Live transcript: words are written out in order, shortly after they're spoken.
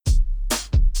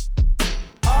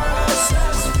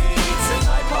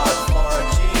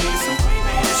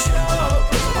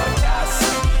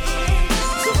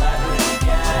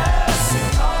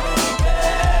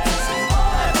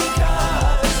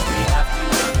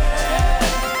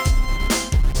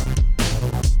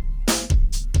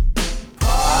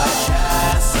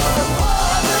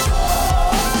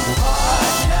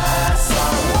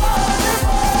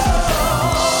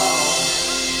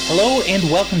and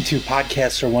welcome to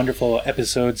Podcasts Are Wonderful,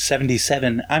 episode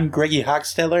 77. I'm Greggy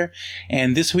Hochsteller,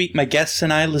 and this week my guests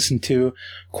and I listened to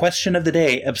Question of the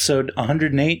Day, episode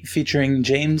 108, featuring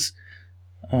James...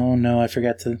 Oh no, I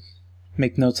forgot to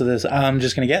make notes of this. I'm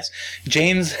just going to guess.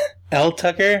 James L.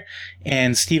 Tucker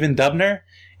and Stephen Dubner,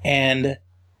 and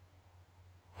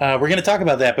we're going to talk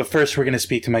about that, but first we're going to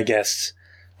speak to my guests.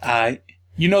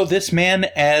 You know this man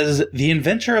as the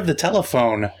inventor of the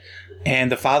telephone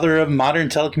and the father of modern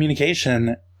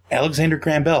telecommunication, Alexander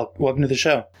Graham Bell. Welcome to the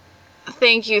show.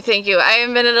 Thank you. I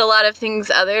invented a lot of things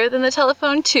other than the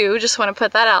telephone, too. Just want to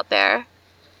put that out there.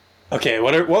 Okay,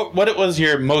 what was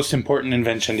your most important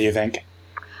invention, do you think?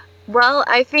 Well,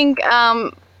 I think,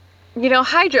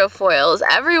 hydrofoils.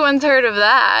 Everyone's heard of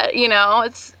that.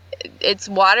 It's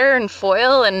water and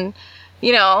foil and,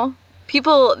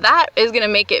 people, that is going to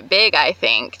make it big, I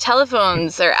think.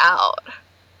 Telephones are out.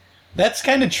 That's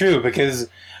kind of true, because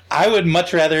I would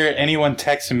much rather anyone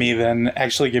text me than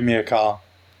actually give me a call.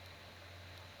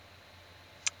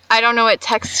 I don't know what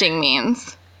texting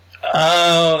means.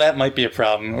 Oh, that might be a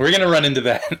problem. We're going to run into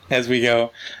that as we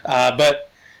go.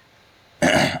 But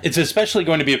it's especially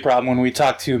going to be a problem when we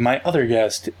talk to my other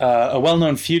guest, a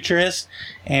well-known futurist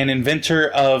and inventor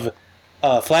of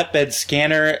a flatbed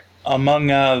scanner,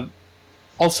 among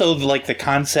also like the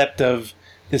concept of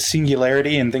the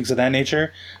singularity and things of that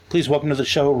nature. Please welcome to the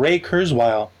show, Ray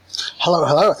Kurzweil.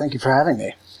 Hello. Thank you for having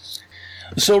me.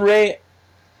 So, Ray,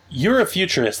 you're a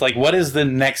futurist. Like, what is the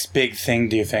next big thing,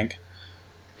 do you think?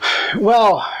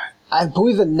 Well, I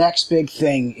believe the next big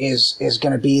thing is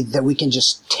going to be that we can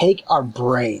just take our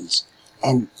brains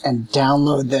and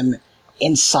download them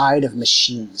inside of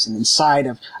machines and inside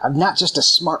of not just a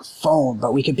smartphone,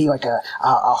 but we could be like a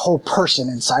whole person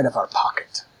inside of our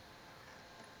pocket.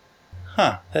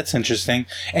 Huh, that's interesting.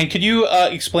 And could you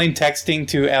explain texting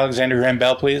to Alexander Graham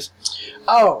Bell, please?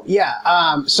 Oh,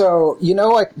 yeah. So,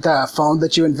 like the phone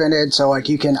that you invented, so like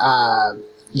you can,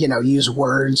 use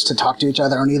words to talk to each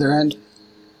other on either end?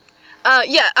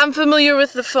 Yeah, I'm familiar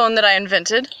with the phone that I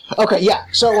invented. Okay, yeah.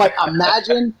 So, like,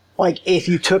 imagine, like, if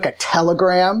you took a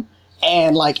telegram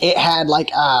and, like, it had,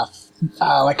 like a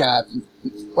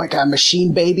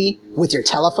machine baby with your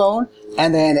telephone,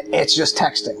 and then it's just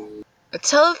texting. A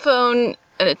telephone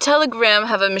and a telegram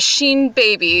have a machine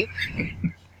baby.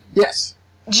 Yes.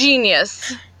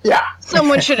 Genius. Yeah.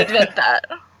 Someone should invent that.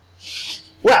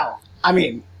 Well, I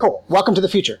mean, cool. Welcome to the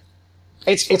future.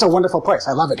 It's a wonderful place.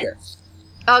 I love it here.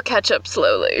 I'll catch up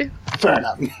slowly. Fair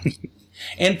enough.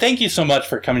 And thank you so much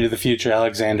for coming to the future,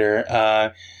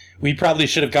 Alexander. We probably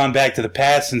should have gone back to the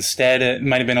past instead. It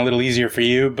might have been a little easier for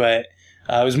you, but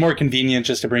it was more convenient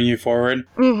just to bring you forward.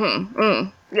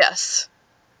 Yes.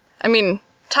 I mean,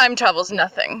 time travel's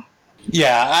nothing.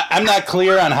 Yeah, I'm not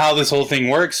clear on how this whole thing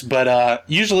works, but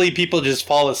usually people just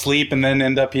fall asleep and then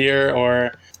end up here,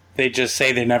 or they just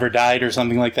say they never died or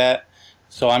something like that.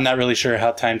 So I'm not really sure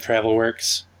how time travel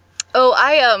works. Oh,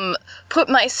 I put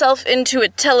myself into a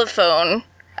telephone.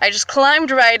 I just climbed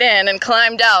right in and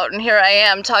climbed out, and here I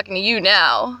am talking to you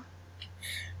now.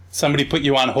 Somebody put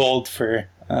you on hold for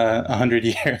 100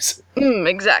 years.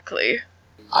 Exactly.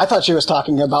 I thought she was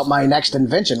talking about my next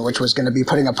invention, which was going to be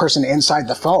putting a person inside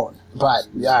the phone. But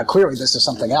clearly this is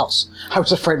something else. I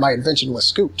was afraid my invention was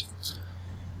Scoot.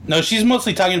 No, she's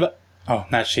mostly talking about... Oh,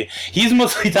 not she. He's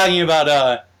mostly talking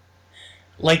about,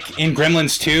 like in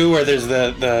Gremlins 2, where there's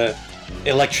the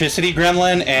electricity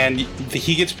gremlin, and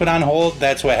he gets put on hold.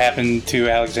 That's what happened to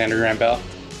Alexander Graham Bell.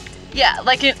 Yeah,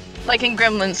 like in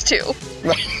Gremlins 2.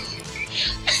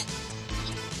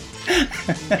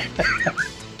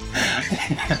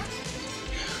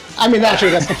 I mean,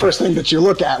 naturally, that's the first thing that you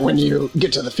look at when you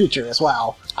get to the future as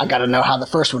well. I gotta know how the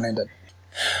first one ended.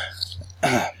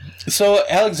 So,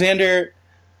 Alexander,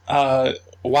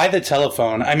 why the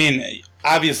telephone? I mean,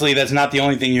 obviously that's not the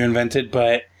only thing you invented,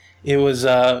 but it was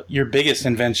your biggest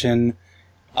invention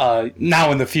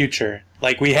now in the future.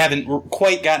 Like, we haven't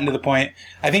quite gotten to the point.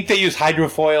 I think they use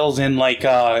hydrofoils in, like,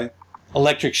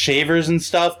 electric shavers and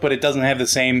stuff, but it doesn't have the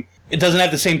same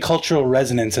cultural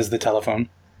resonance as the telephone.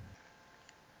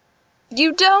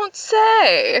 You don't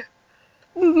say.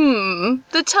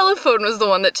 The telephone was the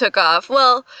one that took off.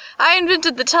 Well, I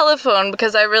invented the telephone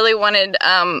because I really wanted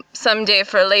someday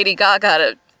for Lady Gaga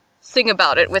to sing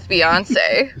about it with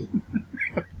Beyonce.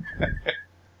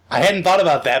 I hadn't thought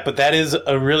about that, but that is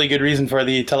a really good reason for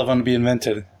the telephone to be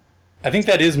invented. I think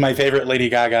that is my favorite Lady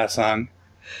Gaga song.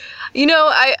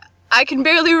 I can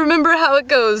barely remember how it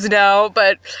goes now,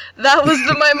 but that was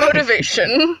my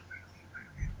motivation.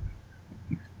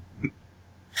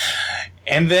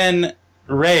 And then,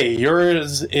 Ray,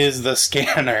 yours is the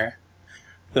scanner.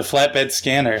 The flatbed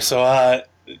scanner. So,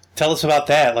 tell us about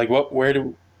that. Like, what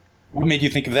made you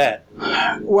think of that?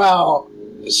 Well,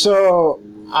 so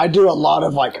I do a lot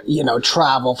of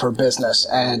travel for business,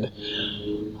 and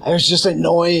it was just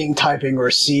annoying typing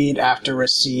receipt after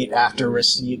receipt after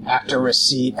receipt after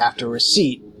receipt after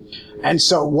receipt. And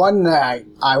so one night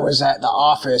I was at the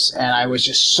office and I was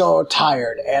just so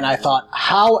tired, and I thought,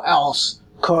 how else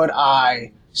could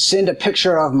I send a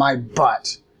picture of my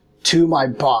butt to my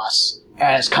boss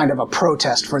as kind of a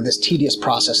protest for this tedious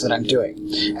process that I'm doing?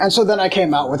 And so then I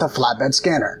came out with a flatbed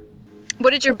scanner. What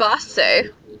did your boss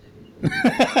say?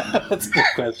 That's a good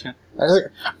question.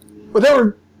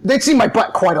 Well, they'd seen my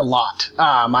butt quite a lot.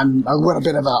 I'm a little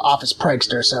bit of an office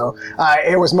prankster, so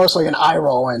it was mostly an eye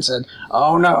roll and said,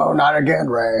 "Oh no, not again,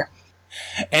 Ray."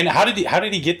 And how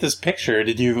did he get this picture?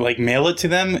 Did you mail it to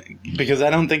them? Because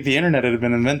I don't think the internet had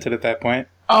been invented at that point.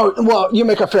 Oh well, you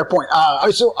make a fair point.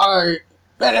 Alexander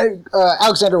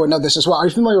would know this as well. Are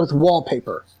you familiar with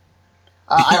wallpaper?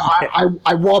 I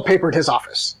wallpapered his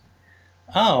office.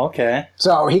 Oh, okay.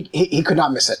 So he could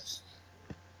not miss it.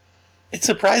 It's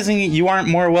surprising you aren't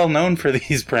more well known for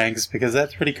these pranks, because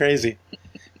that's pretty crazy.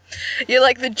 You're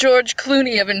like the George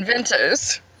Clooney of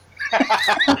inventors.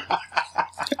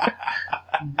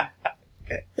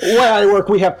 Where I work,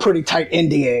 we have pretty tight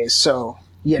NDAs, so,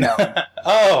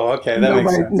 Oh, okay. That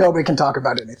makes sense. Nobody can talk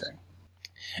about anything.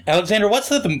 Alexander, what's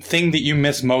the thing that you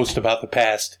miss most about the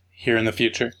past here in the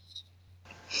future?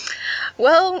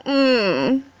 Well,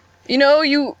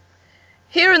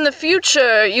 here in the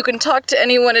future, you can talk to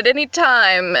anyone at any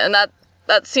time, and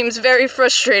that seems very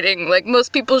frustrating. Like,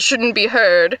 most people shouldn't be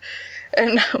heard,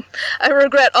 and I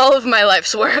regret all of my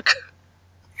life's work.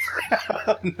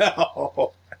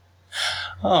 No.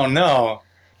 Oh, no.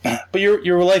 But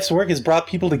your life's work has brought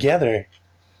people together.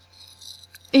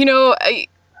 In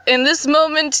this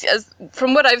moment,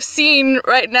 from what I've seen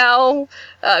right now,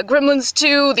 Gremlins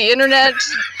 2, the internet,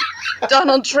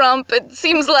 Donald Trump, it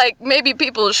seems like maybe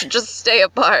people should just stay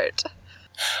apart.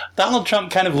 Donald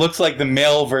Trump kind of looks like the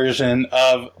male version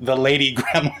of the lady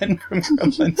gremlin from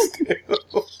Gremlins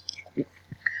 2.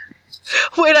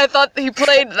 Wait, I thought he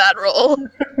played that role.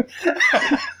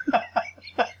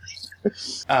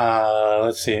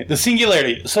 Let's see. The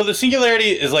singularity. So the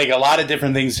singularity is a lot of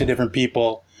different things to different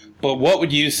people, but what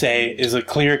would you say is a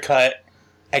clear-cut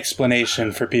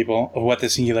explanation for people of what the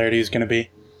singularity is going to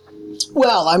be?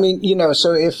 Well, I mean,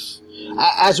 so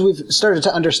as we've started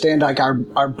to understand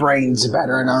our brains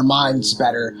better and our minds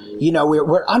better,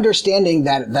 we're understanding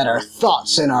that our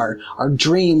thoughts and our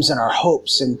dreams and our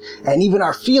hopes and even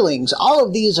our feelings, all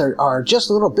of these are just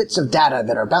little bits of data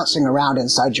that are bouncing around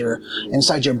inside your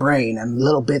brain, and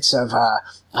little bits of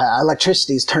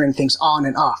electricity is turning things on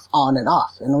and off.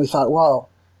 And we thought, well,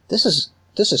 this is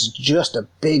just a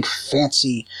big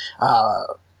fancy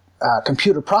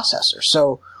computer processor.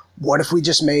 So what if we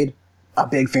just made a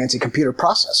big fancy computer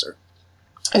processor?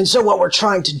 And so what we're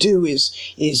trying to do is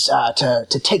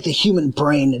to take the human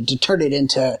brain and to turn it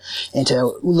into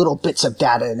little bits of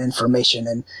data and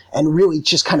information and really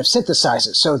just kind of synthesize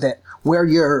it so that where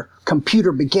your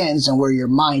computer begins and where your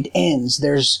mind ends,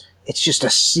 it's just a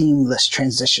seamless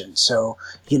transition. So,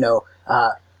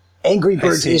 Angry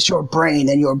Birds is your brain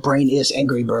and your brain is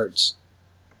Angry Birds.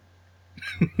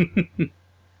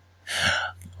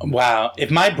 Wow.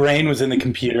 If my brain was in the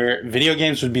computer, video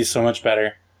games would be so much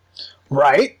better.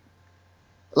 Right?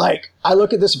 I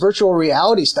look at this virtual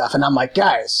reality stuff and I'm like,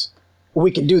 guys, we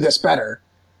can do this better.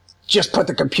 Just put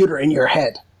the computer in your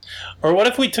head. Or what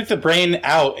if we took the brain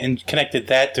out and connected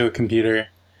that to a computer?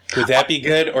 Would that be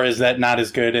good, or is that not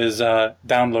as good as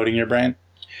downloading your brain?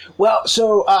 Well,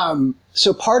 so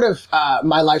part of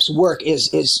my life's work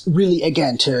is really,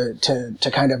 again, to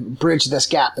kind of bridge this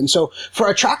gap. And so for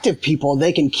attractive people,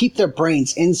 they can keep their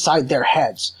brains inside their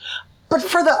heads. But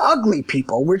for the ugly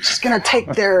people, we're just going to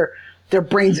take their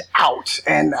brains out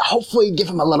and hopefully give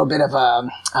them a little bit of a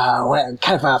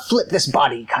kind of a flip this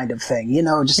body kind of thing,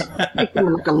 just make them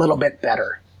look a little bit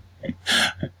better.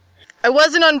 I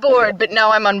wasn't on board, but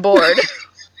now I'm on board.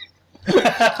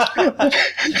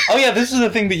 Oh yeah, this is the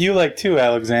thing that you like too,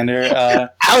 Alexander.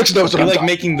 Alex knows what you I'm like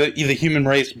talking. making the human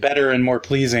race better and more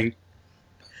pleasing.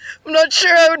 I'm not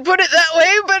sure I would put it that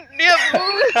way, but yeah.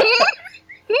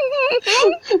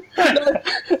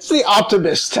 It's the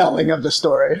optimist telling of the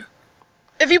story.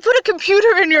 If you put a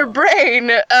computer in your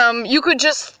brain, you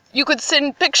could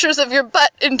send pictures of your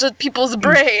butt into people's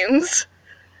brains.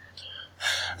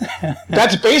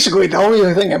 That's basically the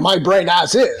only thing in my brain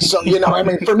as is. So,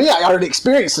 for me, I already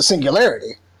experienced the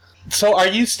singularity. So are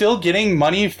you still getting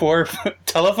money for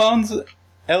telephones,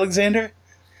 Alexander?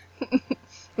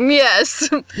 Yes,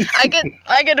 I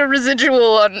get a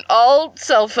residual on all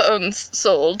cell phones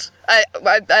sold. I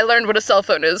learned what a cell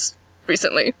phone is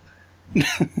recently,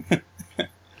 and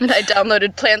I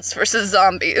downloaded Plants vs.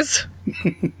 Zombies.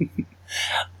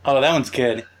 Oh, that one's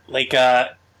good. Like,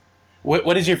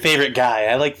 what is your favorite guy?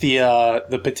 I like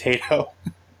the potato.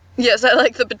 Yes, I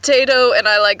like the potato, and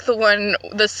I like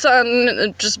the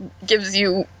sun just gives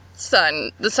you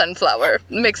sun, the sunflower.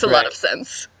 Makes a lot of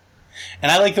sense.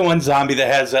 And I like the one zombie that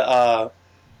has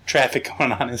traffic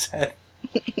going on his head.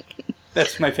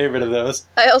 That's my favorite of those.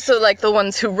 I also like the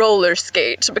ones who roller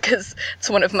skate, because it's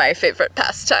one of my favorite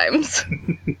pastimes.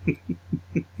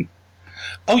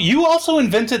 Oh, you also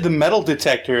invented the metal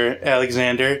detector,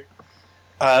 Alexander.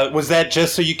 Was that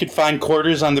just so you could find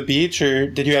quarters on the beach, or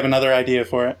did you have another idea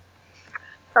for it?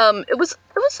 It was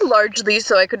largely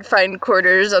so I could find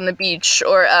quarters on the beach,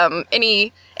 or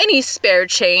any spare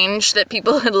change that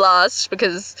people had lost,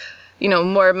 because,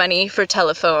 more money for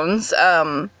telephones.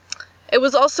 It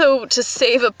was also to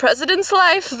save a president's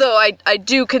life, though I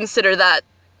do consider that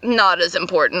not as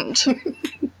important.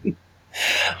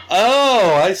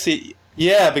 Oh, I see.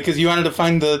 Yeah, because you wanted to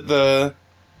find the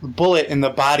bullet in the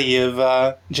body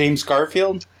of James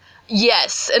Garfield?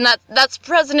 Yes, and that's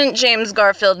President James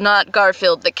Garfield, not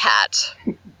Garfield the cat.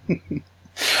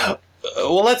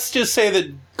 Well, let's just say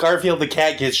that Garfield the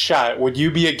cat gets shot. Would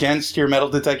you be against your metal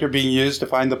detector being used to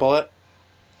find the bullet?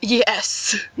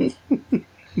 Yes.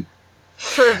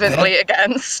 Fervently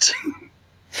against.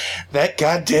 That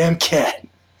goddamn cat.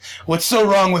 What's so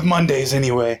wrong with Mondays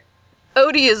anyway?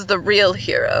 Odie is the real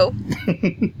hero.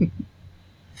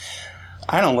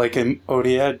 I don't like him,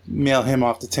 Odie. I'd mail him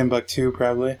off to Timbuktu,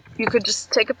 probably. You could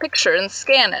just take a picture and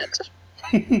scan it.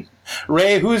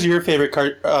 Ray, who's your favorite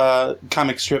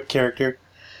comic strip character?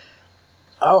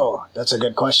 Oh, that's a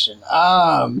good question.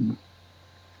 I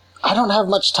don't have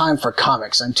much time for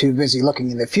comics. I'm too busy looking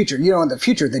in the future. In the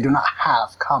future, they do not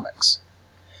have comics.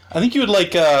 I think you would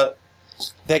like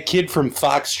that kid from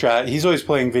Foxtrot. He's always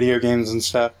playing video games and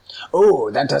stuff. Oh,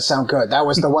 that does sound good. That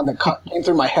was the one that came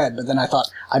through my head, but then I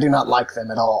thought, I do not like them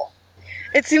at all.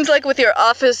 It seems like with your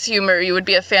office humor, you would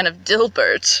be a fan of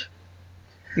Dilbert.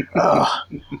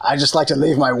 I just like to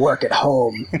leave my work at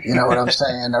home, you know what I'm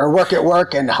saying? Or work at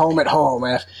work and home at home.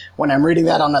 And when I'm reading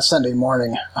that on a Sunday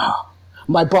morning,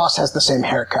 my boss has the same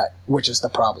haircut, which is the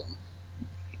problem.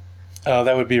 Oh,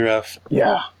 that would be rough.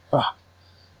 Yeah.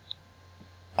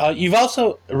 You've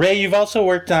also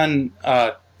worked on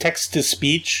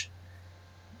text-to-speech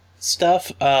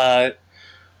stuff. How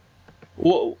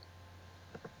do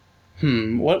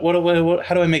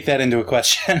I make that into a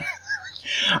question?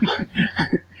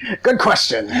 Good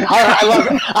question.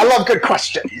 I love good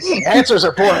questions. Answers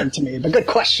are boring to me, but good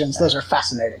questions, those are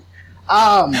fascinating.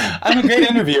 I'm a great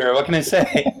interviewer. What can I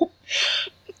say?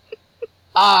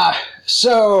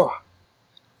 So,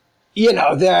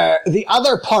 the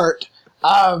other part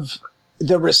of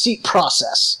the receipt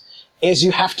process is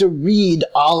you have to read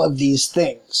all of these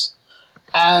things.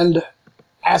 And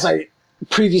as I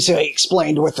previously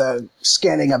explained with the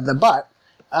scanning of the butt,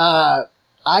 I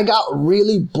got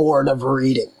really bored of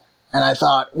reading. And I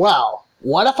thought, wow,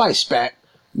 what if I spent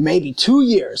maybe 2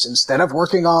 years instead of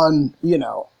working on,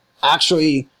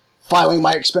 actually filing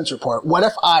my expense report? What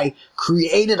if I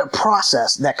created a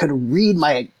process that could read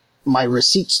my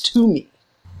receipts to me?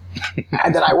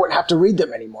 And then I wouldn't have to read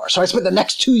them anymore. So I spent the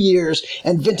next 2 years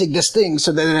inventing this thing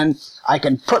so that then I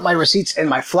can put my receipts in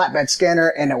my flatbed scanner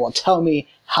and it will tell me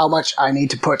how much I need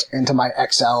to put into my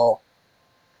Excel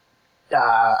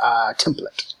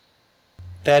template.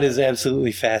 That is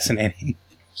absolutely fascinating.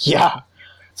 Yeah.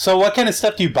 So what kind of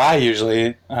stuff do you buy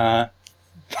usually?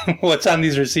 What's on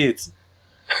these receipts?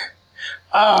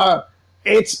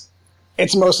 It's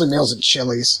mostly meals at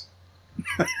Chili's.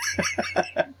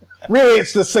 Really,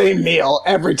 it's the same meal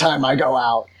every time I go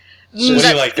out. So do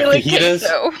you like the fajitas?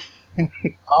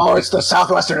 Oh, it's the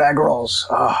Southwestern egg rolls.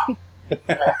 Oh.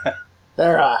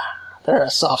 They're a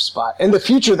soft spot. In the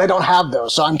future, they don't have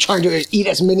those, so I'm trying to eat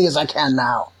as many as I can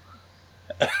now.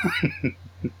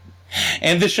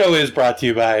 And the show is brought to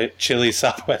you by Chili's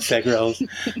Southwest Egg Rolls.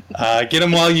 Get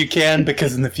them while you can,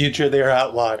 because in the future they are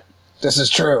outlawed. This is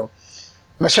true.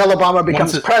 Michelle Obama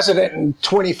becomes president in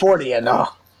 2040, and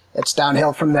it's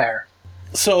downhill from there.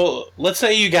 So let's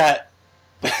say you got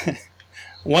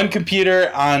one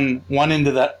computer on one end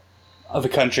of the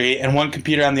country and one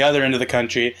computer on the other end of the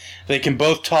country. They can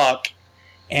both talk,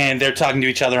 and they're talking to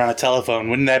each other on a telephone.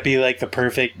 Wouldn't that be like the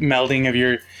perfect melding of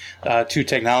your two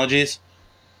technologies?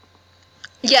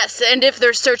 Yes, and if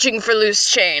they're searching for loose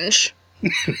change.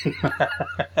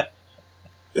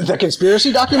 The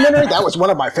conspiracy documentary? That was one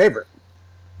of my favorite.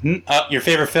 Your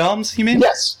favorite films, you mean?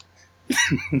 Yes.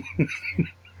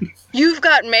 You've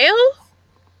got mail?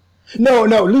 No,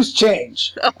 loose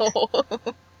change. Oh.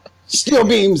 Steel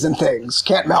beams and things.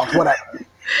 Can't melt, whatever.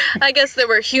 I guess there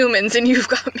were humans and you've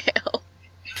got mail.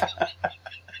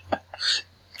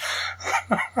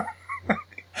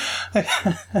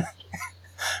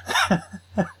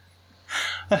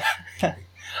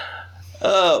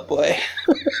 Oh, boy.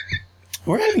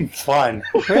 We're having fun.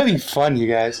 We're having fun, you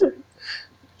guys.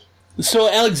 So,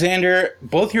 Alexander,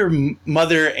 both your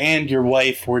mother and your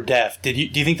wife were deaf. Do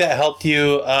you think that helped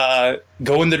you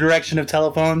go in the direction of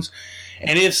telephones?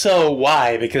 And if so,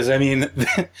 why? Because, I mean,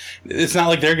 it's not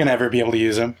like they're going to ever be able to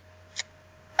use them.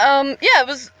 Yeah, it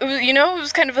was, it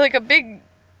was kind of like a big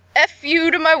F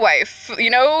you to my wife,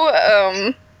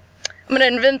 I'm gonna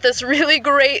invent this really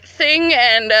great thing,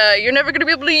 and you're never gonna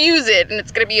be able to use it, and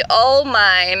it's gonna be all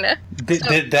mine.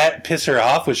 Did that piss her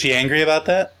off? Was she angry about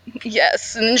that?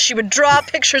 Yes, and she would draw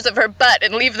pictures of her butt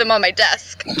and leave them on my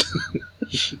desk.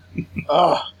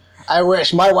 Oh, I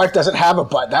wish. My wife doesn't have a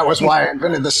butt. That was why I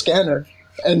invented the scanner.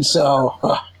 And so,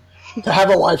 to have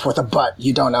a wife with a butt,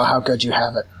 you don't know how good you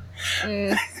have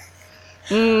it.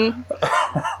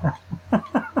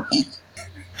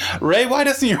 Ray, why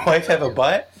doesn't your wife have a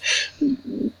butt?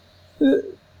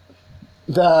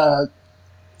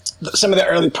 Some of the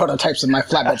early prototypes of my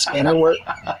flatbed scanner were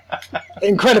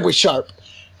incredibly sharp.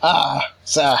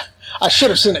 So I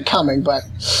should have seen it coming, but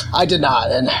I did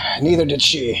not, and neither did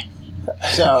she.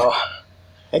 So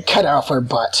it cut off her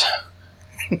butt.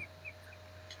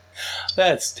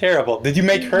 That's terrible. Did you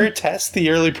make her test the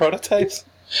early prototypes?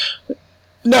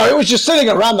 No, it was just sitting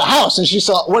around the house, and she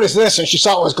saw, what is this? And she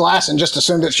saw it was glass and just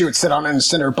assumed that she would sit on it and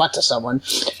send her butt to someone.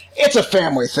 It's a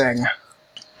family thing.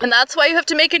 And that's why you have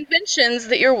to make inventions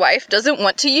that your wife doesn't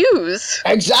want to use.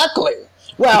 Exactly.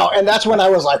 Well, and that's when I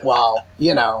was like, well,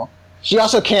 she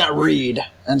also can't read.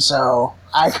 And so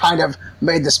I kind of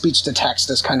made the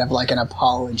speech-to-text as kind of like an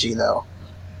apology, though.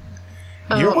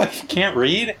 Your wife can't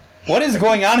read? What is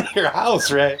going on in your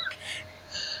house, Ray?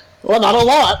 Well, not a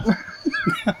lot.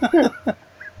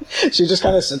 She just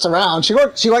kind of sits around. She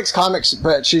likes comics,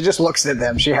 but she just looks at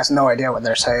them. She has no idea what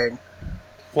they're saying.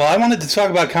 Well, I wanted to talk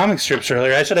about comic strips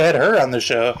earlier. I should have had her on the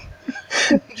show.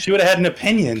 She would have had an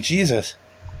opinion. Jesus.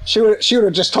 She would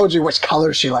have just told you which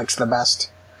color she likes the best.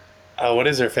 What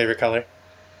is her favorite color?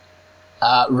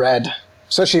 Red.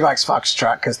 So she likes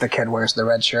Foxtrot because the kid wears the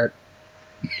red shirt.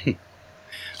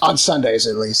 On Sundays,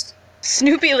 at least.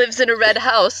 Snoopy lives in a red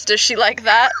house. Does she like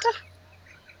that?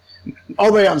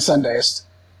 Only on Sundays.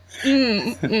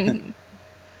 She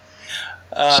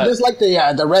does like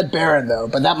the Red Baron, though,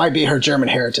 but that might be her German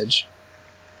heritage.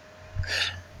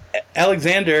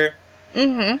 Alexander,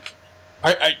 Mm-hmm.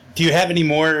 Do you have any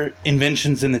more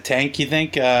inventions in the tank, you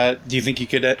think? Do you think you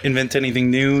could invent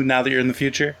anything new now that you're in the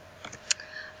future?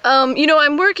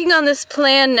 I'm working on this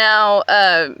plan now.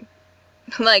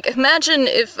 Imagine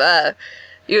if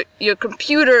your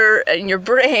computer and your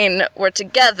brain were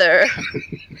together,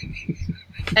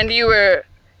 and you were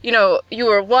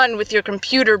one with your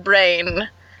computer brain,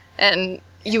 and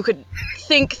you could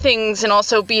think things and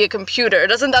also be a computer.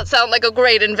 Doesn't that sound like a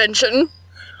great invention?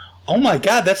 Oh my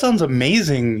god, that sounds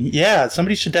amazing. Yeah,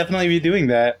 somebody should definitely be doing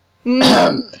that.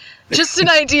 Just an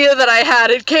idea that I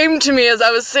had. It came to me as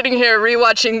I was sitting here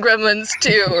rewatching Gremlins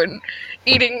 2 and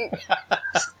eating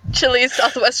chili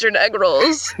Southwestern egg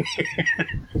rolls.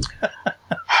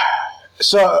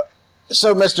 So,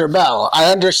 Mr. Bell,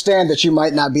 I understand that you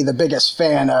might not be the biggest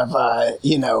fan of,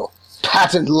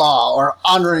 patent law or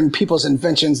honoring people's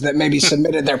inventions that maybe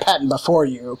submitted their patent before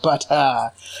you, but,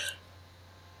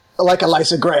 like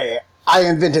Eliza Gray, I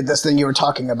invented this thing you were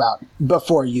talking about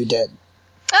before you did.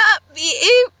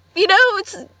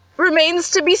 It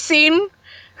remains to be seen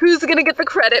who's gonna get the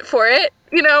credit for it,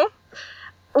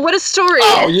 What a story.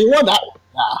 Oh, you won that one.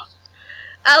 Ah.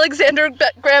 Alexander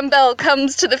Graham Bell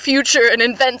comes to the future and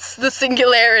invents the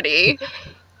singularity.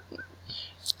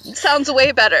 Sounds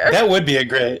way better. That would be a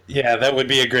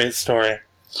great story.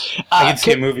 I could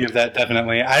see a movie of that,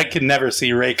 definitely. I could never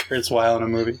see Ray Kurzweil in a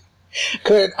movie.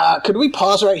 Could we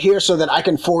pause right here so that I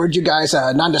can forward you guys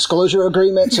a non-disclosure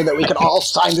agreement so that we can all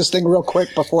sign this thing real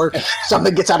quick before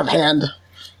something gets out of hand?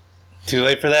 Too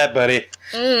late for that, buddy.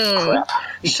 Crap.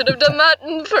 Should have done that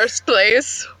in the first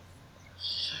place.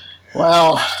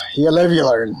 Well, you live, you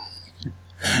learn.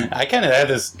 I kind of had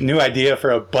this new idea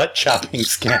for a butt chopping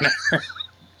scanner.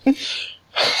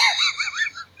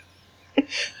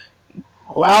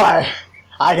 Well,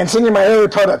 I can send you my early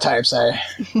prototypes. I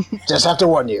just have to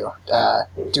warn you.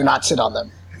 Do not sit on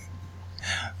them.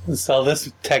 Sell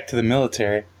this tech to the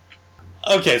military.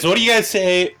 Okay, so what do you guys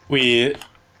say we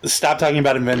stop talking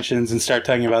about inventions and start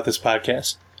talking about this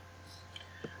podcast.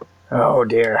 Oh,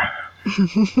 dear.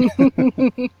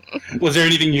 Was there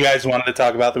anything you guys wanted to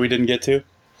talk about that we didn't get to?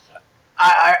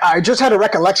 I just had a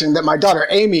recollection that my daughter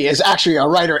Amy is actually a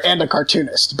writer and a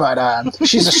cartoonist, but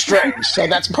she's estranged, so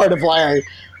that's part of why I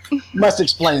must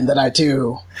explain that I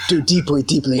do deeply,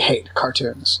 deeply hate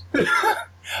cartoons.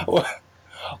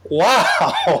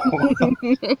 Wow!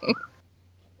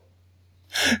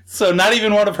 So not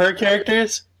even one of her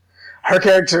characters? Her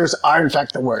characters are, in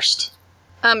fact, the worst.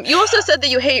 You also said that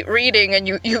you hate reading, and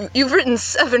you've written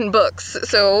 7 books.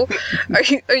 So,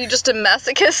 are you just a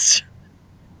masochist?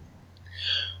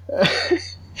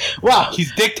 Wow.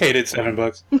 He's dictated 7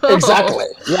 books. Exactly.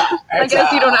 Yeah. I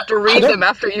guess you don't have to read them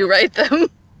after you write them.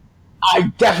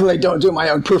 I definitely don't do my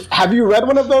own proof. Have you read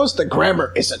one of those? The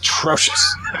grammar is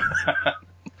atrocious.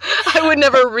 I would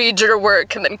never read your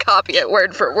work and then copy it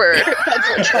word for word. That's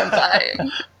what you're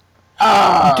implying.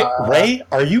 Ray,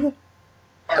 are you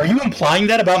implying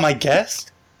that about my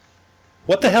guest?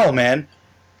 What the hell, man?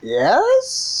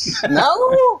 Yes?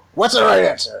 No? What's the right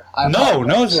answer?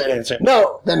 No is the right answer.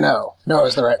 No, then no. No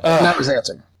is the right no is the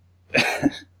answer.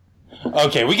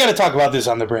 Okay, we gotta talk about this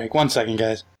on the break. 1 second,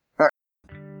 guys.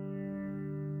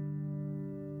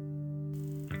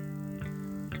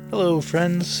 Hello,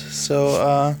 friends.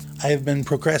 So, I've been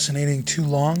procrastinating too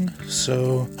long,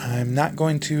 so I'm not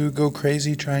going to go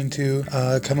crazy trying to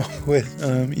come up with,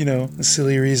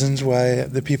 silly reasons why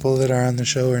the people that are on the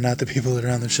show are not the people that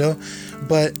are on the show.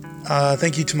 But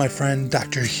thank you to my friend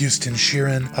Dr. Houston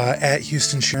Sheeran at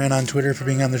Houston Sheeran on Twitter for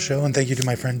being on the show, and thank you to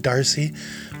my friend Darcy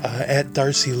at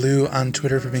Darcy Lou on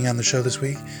Twitter for being on the show this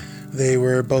week. They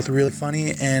were both really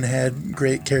funny and had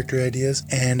great character ideas,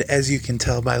 and as you can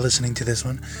tell by listening to this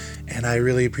one, and I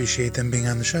really appreciate them being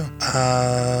on the show.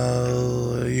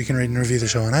 You can rate and review the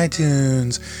show on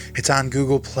iTunes. It's on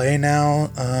Google Play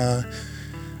now.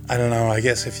 I don't know, I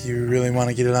guess if you really want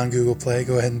to get it on Google Play,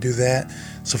 go ahead and do that.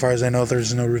 So far as I know,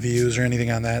 there's no reviews or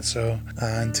anything on that, so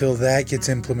until that gets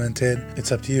implemented,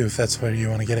 it's up to you. If that's where you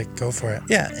want to get it, go for it.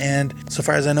 Yeah, and so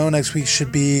far as I know, next week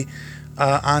should be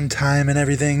on time and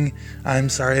everything. I'm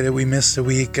sorry that we missed a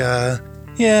week. I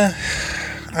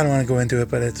don't want to go into it,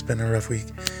 but it's been a rough week.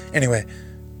 Anyway,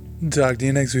 talk to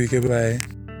you next week. Goodbye.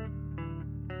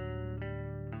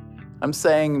 I'm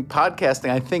saying podcasting,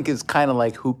 I think, is kind of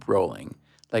like hoop rolling.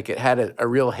 Like it had a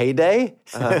real heyday,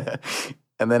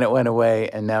 and then it went away,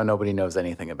 and now nobody knows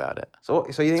anything about it. So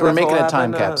you think we're that's making what a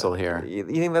time happened, capsule here. You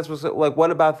think that's what's like?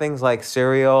 What about things like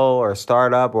Serial or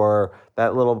Startup or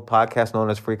that little podcast known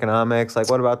as Freakonomics? Like,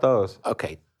 what about those?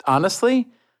 Okay, honestly,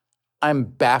 I'm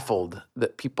baffled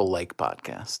that people like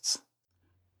podcasts.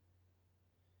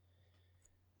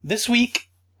 This week,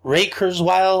 Ray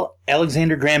Kurzweil,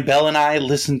 Alexander Graham Bell, and I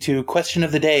listened to Question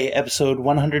of the Day, episode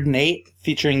 108,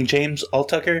 featuring James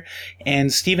Altucker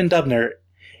and Stephen Dubner.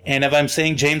 And if I'm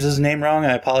saying James's name wrong,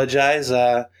 I apologize.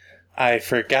 I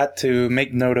forgot to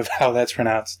make note of how that's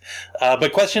pronounced.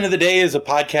 But Question of the Day is a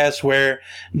podcast where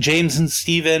James and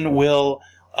Stephen will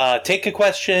take a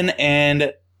question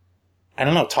and, I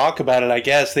don't know, talk about it, I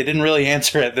guess. They didn't really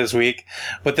answer it this week,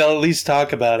 but they'll at least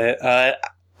talk about it.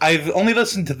 I've only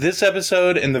listened to this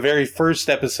episode and the very first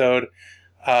episode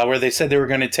where they said they were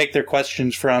going to take their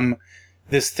questions from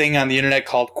this thing on the internet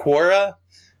called Quora.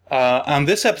 On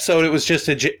this episode, it was just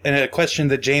a question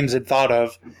that James had thought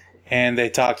of, and they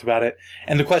talked about it.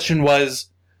 And the question was,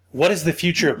 what is the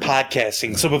future of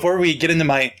podcasting? So before we get into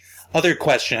my other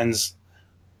questions,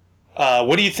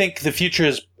 what do you think the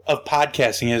future of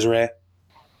podcasting is, Ray?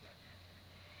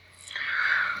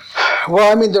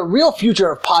 Well, I mean, the real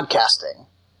future of podcasting,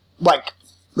 like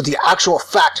the actual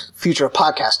fact future of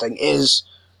podcasting, is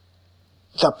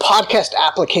the podcast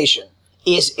application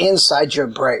is inside your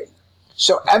brain.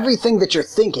 So everything that you're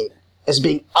thinking is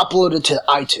being uploaded to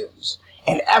iTunes,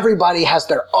 and everybody has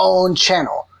their own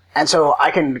channel. And so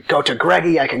I can go to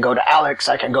Greggy, I can go to Alex,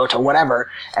 I can go to whatever,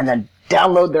 and then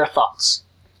download their thoughts.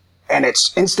 And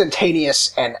it's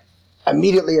instantaneous and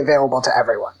immediately available to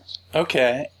everyone.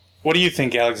 Okay. What do you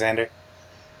think, Alexander?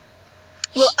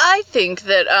 Well, I think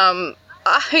that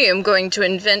I am going to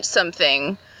invent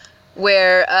something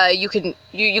where you can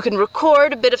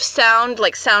record a bit of sound,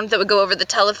 like sound that would go over the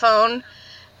telephone,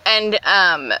 and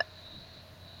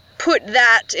put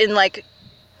that in like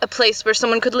a place where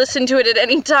someone could listen to it at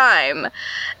any time,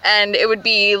 and it would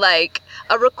be like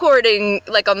a recording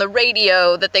like on the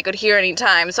radio that they could hear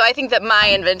anytime. So I think that my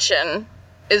invention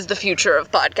is the future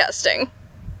of podcasting.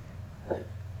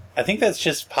 I think that's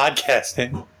just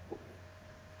podcasting.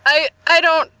 I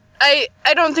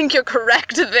don't think you're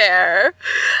correct there.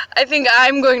 I think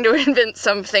I'm going to invent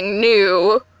something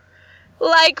new.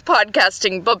 like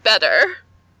podcasting, but better.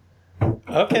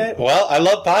 Okay. Well, I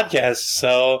love podcasts,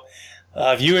 so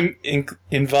if you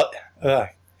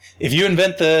if you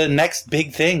invent the next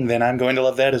big thing, then I'm going to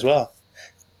love that as well.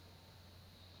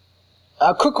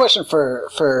 A quick question for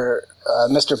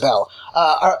Mr. Bell.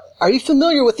 Are you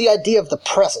familiar with the idea of the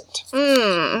present?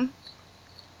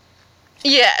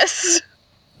 Yes.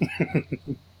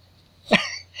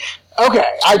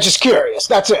 Okay, I'm just curious.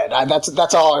 That's it.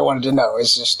 That's all I wanted to know.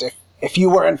 Is just if you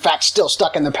were in fact still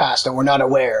stuck in the past and were not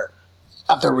aware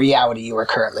of the reality you were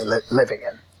currently living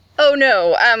in. Oh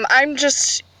no,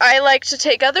 I like to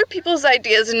take other people's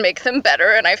ideas and make them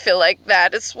better, and I feel like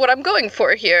that is what I'm going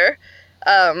for here.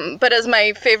 But as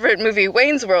my favorite movie,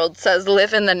 Wayne's World, says,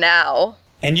 live in the now.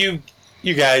 And you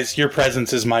guys, your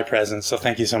presence is my presence, so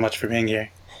thank you so much for being here.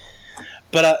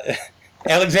 But,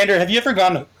 Alexander, have you ever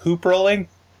gone hoop rolling?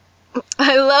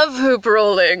 I love hoop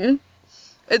rolling.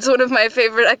 It's one of my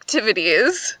favorite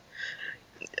activities.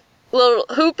 Little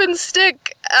hoop and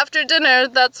stick after dinner,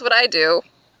 that's what I do.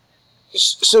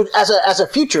 So as a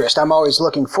futurist, I'm always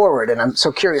looking forward, and I'm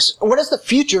so curious, what is the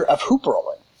future of hoop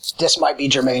rolling? This might be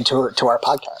germane to our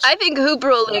podcast. I think hoop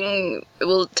rolling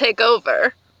will take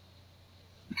over.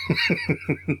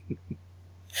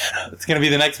 It's going to be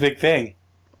the next big thing.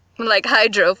 Like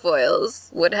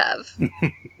hydrofoils would have.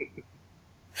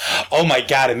 Oh my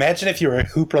god, imagine if you were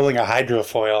hoop rolling a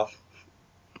hydrofoil.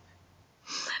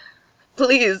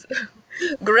 Please,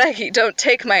 Greggy, don't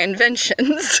take my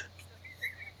inventions.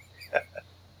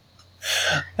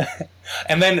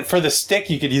 And then for the stick,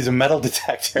 you could use a metal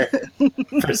detector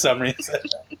for some reason.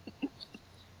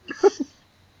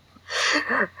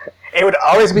 It would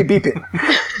always be beeping.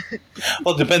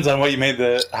 Well, it depends on what you made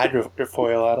the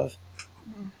hydrofoil out of.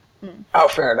 Oh,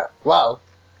 fair enough. Wow.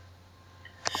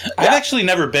 I've actually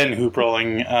never been hoop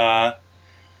rolling. I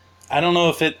don't know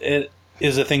if it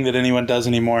is a thing that anyone does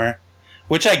anymore.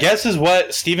 Which I guess is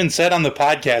what Steven said on the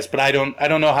podcast, but I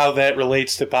don't know how that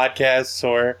relates to podcasts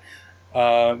or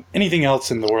anything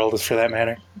else in the world, for that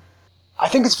matter. I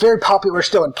think it's very popular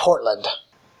still in Portland.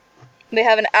 They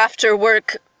have an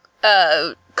after-work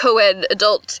co-ed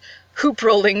adult hoop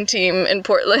rolling team in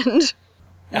Portland.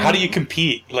 How do you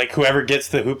compete? Like whoever gets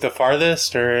the hoop the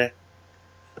farthest, or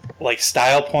like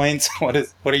style points? What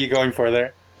are you going for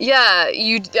there? Yeah,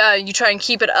 you try and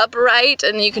keep it upright,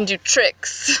 and you can do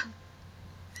tricks.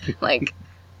 Like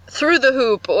through the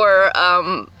hoop or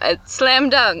a slam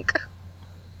dunk.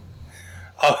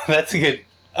 Oh, that's a good...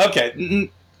 Okay.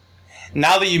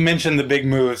 Now that you mentioned the big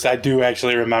moves, I do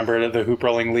actually remember the hoop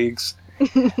rolling leagues.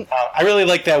 I really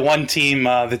like that one team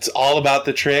that's all about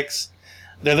the tricks.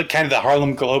 They're kind of the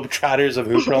Harlem Globetrotters of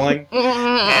hoop rolling.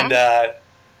 And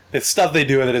the stuff they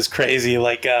do with it is crazy.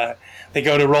 Like, they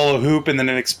go to roll a hoop and then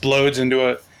it explodes into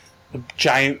a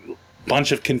giant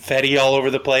bunch of confetti all over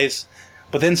the place.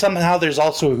 But then somehow there's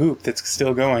also a hoop that's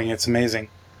still going. It's amazing.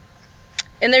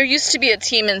 And there used to be a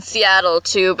team in Seattle,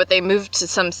 too, but they moved to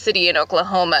some city in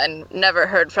Oklahoma and never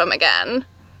heard from again.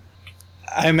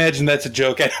 I imagine that's a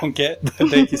joke I don't get, but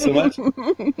thank you so much.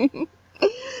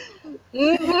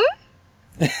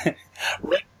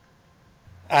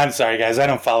 I'm sorry, guys. I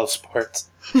don't follow sports.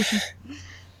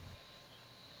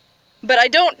 But I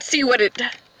don't see what it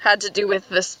had to do with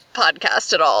this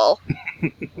podcast at all.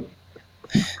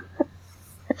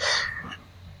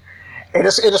 It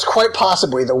is quite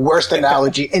possibly the worst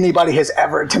analogy anybody has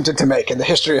ever attempted to make in the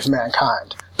history of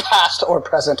mankind, past or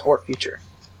present or future.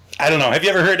 I don't know. Have you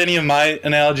ever heard any of my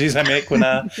analogies I make when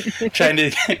trying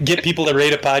to get people to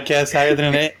rate a podcast higher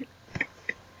than an 8?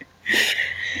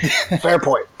 Fair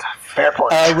point. Fair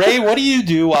point. Ray, what do you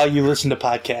do while you listen to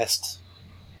podcasts?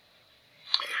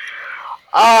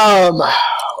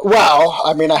 Well,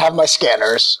 I mean, I have my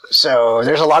scanners, so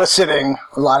there's a lot of sitting,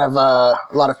 a lot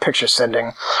of picture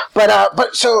sending,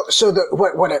 but so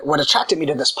what attracted me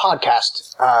to this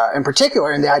podcast, in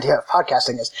particular, in the idea of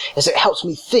podcasting is it helps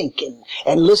me think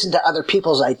and listen to other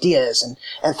people's ideas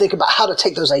and think about how to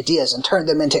take those ideas and turn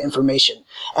them into information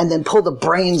and then pull the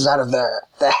brains out of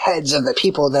the heads of the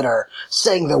people that are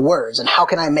saying the words and how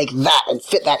can I make that and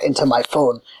fit that into my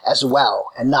phone as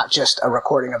well and not just a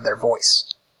recording of their voice.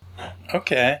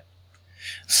 Okay.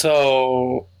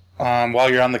 So,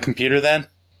 while you're on the computer then?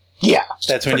 Yeah.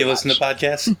 That's when you listen to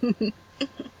podcasts?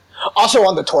 Also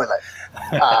on the toilet.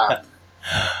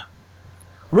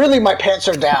 Really, my pants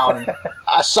are down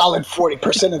a solid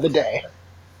 40% of the day.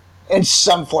 In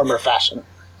some form or fashion.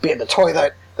 Be it the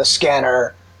toilet, the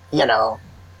scanner,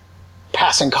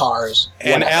 passing cars.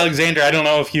 And whatever. Alexander, I don't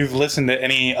know if you've listened to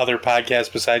any other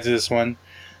podcasts besides this one.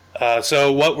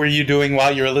 So what were you doing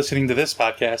while you were listening to this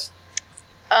podcast?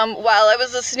 While I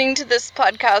was listening to this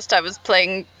podcast, I was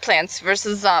playing Plants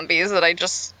vs. Zombies that I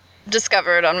just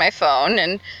discovered on my phone,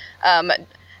 and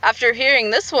after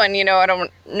hearing this one, I don't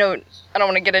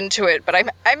want to get into it, but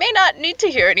I may not need to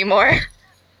hear anymore.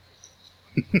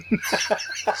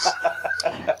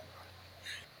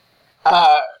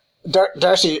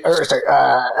 Darcy, sorry,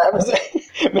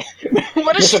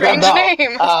 What a Mr. strange Vandal,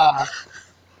 name. I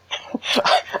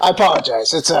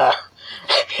apologize. It's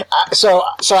so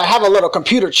I have a little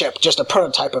computer chip, just a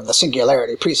prototype of the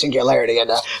Singularity, pre-Singularity,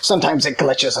 and sometimes it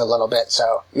glitches a little bit.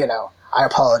 So I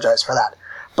apologize for that.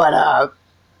 But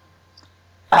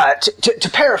to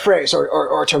paraphrase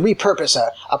or to repurpose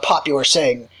a popular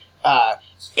saying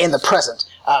in the present,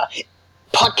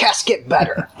 podcasts get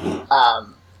better.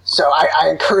 So I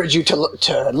encourage you to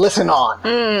listen on.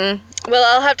 Well,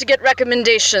 I'll have to get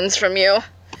recommendations from you.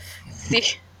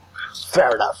 See,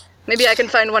 Fair enough. maybe I can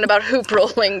find one about hoop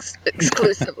rolling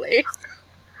exclusively.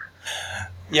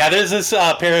 Yeah, there's this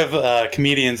pair of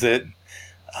comedians that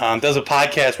does a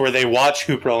podcast where they watch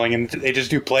hoop rolling and they just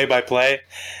do play-by-play,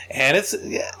 and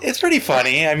it's pretty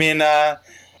funny. I mean, I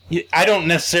don't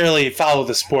necessarily follow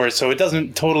the sport, so it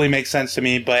doesn't totally make sense to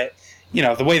me, but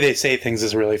the way they say things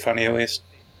is really funny, at least.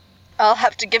 I'll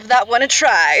have to give that one a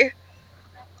try.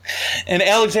 And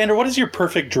Alexander, what is your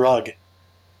perfect drug?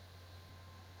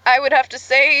 I would have to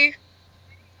say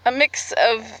a mix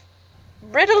of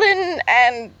Ritalin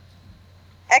and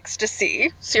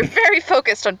ecstasy. So you're very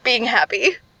focused on being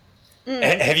happy.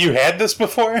 Have you had this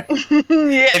before?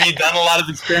 Yeah. Have you done a lot of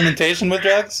experimentation with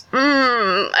drugs?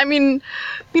 I mean,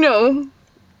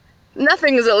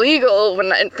 nothing is illegal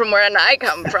from where I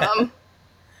come from.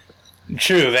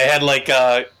 True, they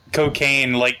had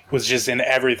cocaine was just in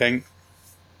everything.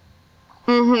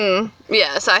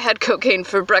 Yes, I had cocaine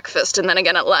for breakfast and then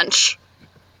again at lunch.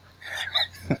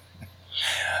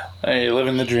 Hey, you're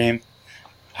living the dream.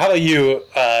 How about you,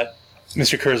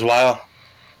 Mr. Kurzweil?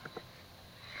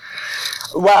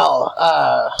 Well,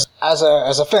 as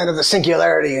a fan of the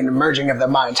Singularity and merging of the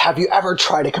minds, have you ever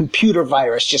tried a computer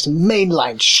virus just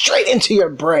mainlined straight into your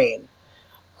brain?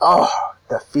 Oh,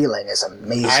 the feeling is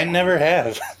amazing. I never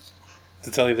have,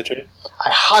 to tell you the truth.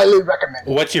 I highly recommend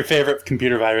it. What's your favorite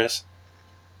computer virus?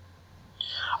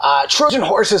 Trojan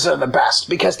horses are the best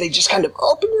because they just kind of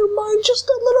open your mind just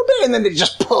a little bit and then they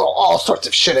just pull all sorts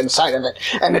of shit inside of it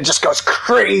and it just goes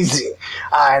crazy.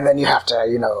 And then you have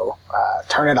to,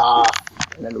 turn it off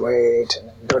and then wait and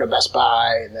then go to Best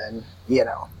Buy and then,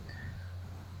 yeah.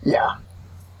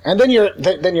 And then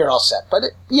you're all set. But,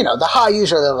 the high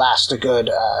usually lasts a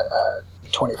good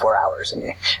 24 hours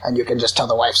and you can just tell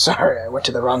the wife, sorry, I went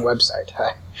to the wrong website.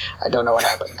 I don't know what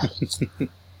happened.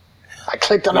 I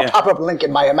clicked on a pop-up link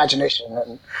in my imagination,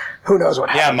 and who knows what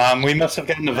happened. Yeah, Mom, we must have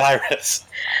gotten a virus.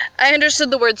 I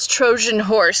understood the words Trojan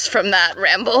horse from that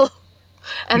ramble,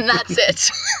 and that's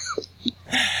it.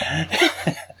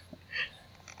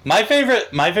 My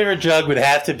favorite drug would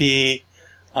have to be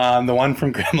the one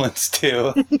from Gremlins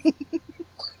 2.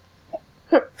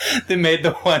 They made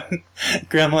the one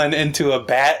gremlin into a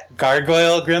bat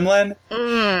gargoyle gremlin.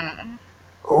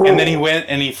 Ooh. And then he went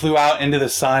and he flew out into the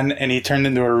sun and he turned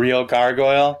into a real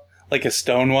gargoyle, like a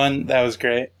stone one. That was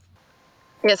great.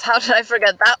 Yes, how did I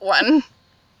forget that one?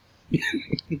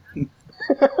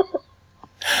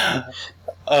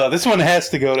 This one has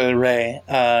to go to Ray.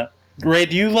 Ray,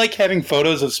 do you like having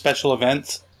photos of special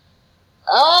events?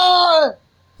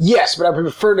 Yes, but I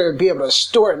prefer to be able to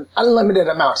store an unlimited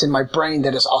amount in my brain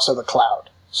that is also the cloud.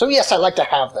 So yes, I like to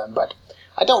have them, but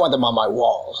I don't want them on my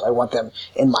walls. I want them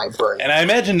in my brain. And I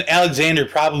imagine Alexander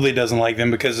probably doesn't like them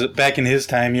because back in his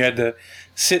time you had to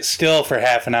sit still for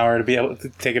half an hour to be able to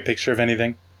take a picture of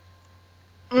anything.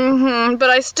 But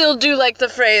I still do like the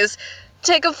phrase,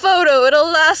 take a photo,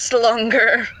 it'll last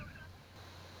longer.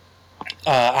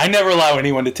 I never allow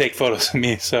anyone to take photos of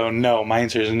me, so no, my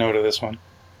answer is no to this one.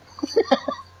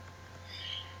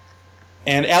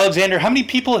 And Alexander, how many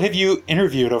people have you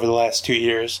interviewed over the last 2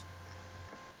 years?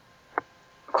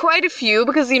 Quite a few,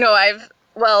 because, I've,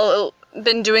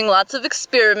 been doing lots of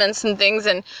experiments and things,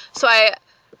 and so I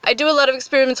do a lot of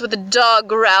experiments with the dog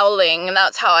growling, and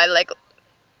that's how I,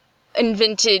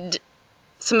 invented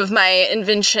some of my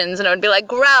inventions, and I would be like,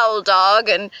 growl, dog,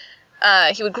 and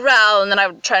he would growl, and then I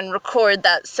would try and record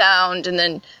that sound, and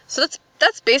then, so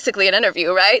that's basically an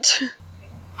interview, right?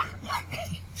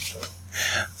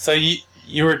 So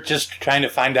you were just trying to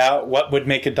find out what would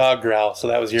make a dog growl, so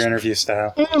that was your interview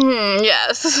style.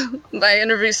 Yes. My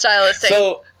interview style is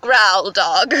saying, growl,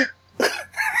 dog.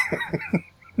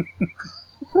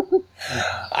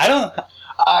 I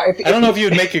don't know if you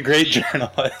would make a great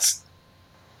journalist.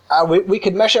 we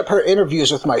could mesh up her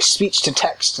interviews with my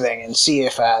speech-to-text thing and see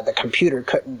if the computer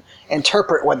couldn't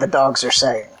interpret what the dogs are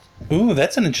saying. Ooh,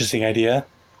 that's an interesting idea.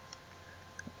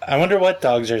 I wonder what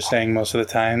dogs are saying most of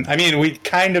the time. I mean, we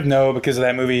kind of know because of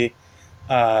that movie,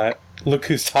 Look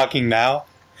Who's Talking Now.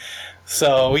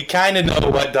 So we kind of know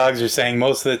what dogs are saying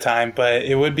most of the time, but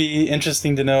it would be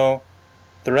interesting to know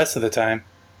the rest of the time.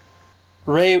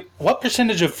 Ray, what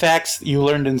percentage of facts you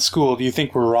learned in school do you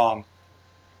think were wrong?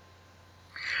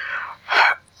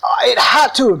 It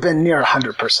had to have been near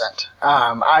 100%.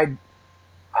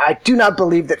 I do not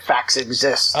believe that facts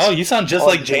exist. Oh, you sound just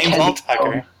like James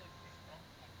Altucker.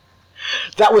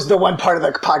 That was the one part of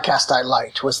the podcast I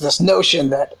liked, was this notion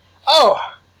that,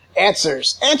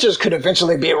 answers could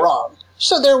eventually be wrong,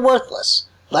 so they're worthless.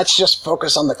 Let's just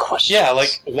focus on the questions. Yeah,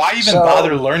 like, why even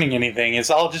bother learning anything? It's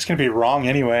all just going to be wrong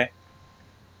anyway.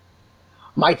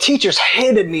 My teachers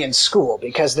hated me in school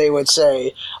because they would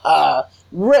say,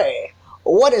 Ray,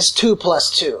 what is 2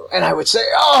 plus 2? And I would say,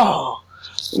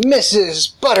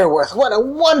 Mrs. Butterworth, what a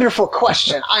wonderful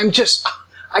question.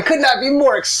 I could not be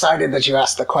more excited that you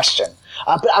asked the question.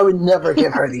 But I would never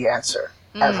give her the answer,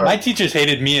 ever. My teachers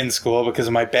hated me in school because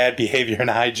of my bad behavior and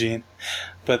hygiene.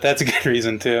 But that's a good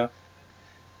reason, too.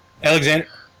 Alexander?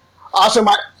 Also,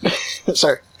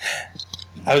 sorry.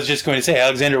 I was just going to say,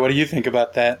 Alexander, what do you think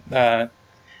about that?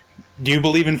 Do you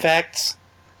believe in facts?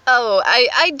 Oh,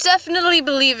 I definitely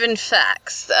believe in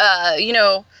facts.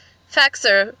 Facts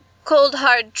are cold,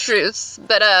 hard truths,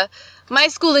 but my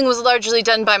schooling was largely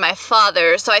done by my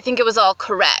father, so I think it was all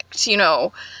correct,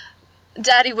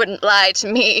 Daddy wouldn't lie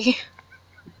to me.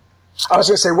 I was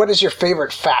going to say, what is your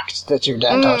favorite fact that your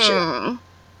dad taught you?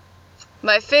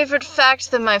 My favorite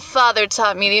fact that my father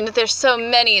taught me, there's so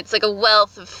many, it's like a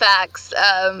wealth of facts.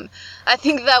 I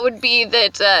think that would be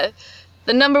that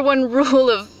the number one rule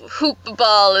of hoop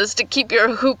ball is to keep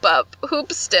your hoop up.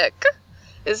 Hoop stick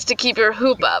is to keep your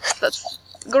hoop up. That's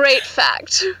a great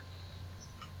fact.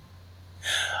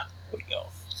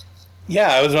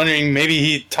 Yeah, I was wondering, maybe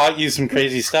he taught you some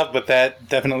crazy stuff, but that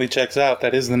definitely checks out.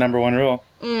 That is the number one rule.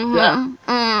 Mm-hmm.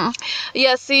 Yeah.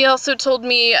 Yes, he also told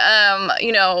me,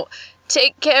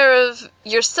 take care of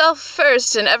yourself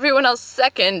first and everyone else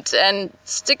second, and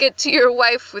stick it to your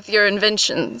wife with your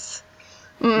inventions.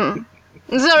 It's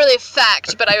not really a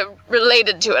fact, but I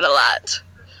related to it a lot.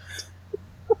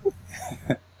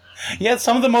 Yeah,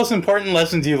 some of the most important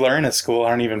lessons you learn at school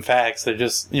aren't even facts. They're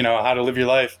just, how to live your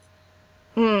life.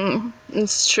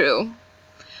 It's true.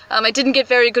 I didn't get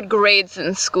very good grades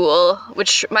in school,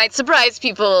 which might surprise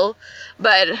people,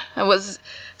 but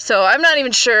so I'm not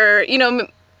even sure,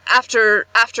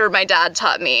 after my dad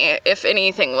taught me if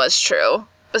anything was true,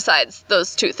 besides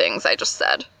those 2 things I just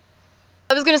said.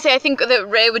 I was going to say, I think that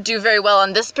Ray would do very well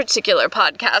on this particular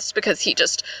podcast because he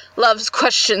just loves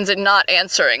questions and not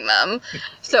answering them.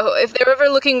 So if they're ever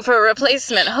looking for a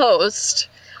replacement host,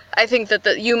 I think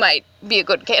that you might be a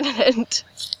good candidate.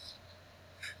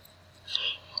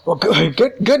 Well,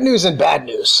 good news and bad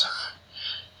news.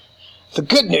 The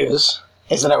good news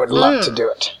is that I would love to do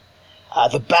it.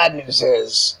 The bad news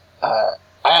is I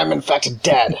am in fact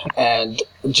dead and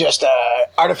just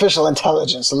artificial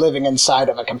intelligence living inside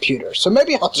of a computer. So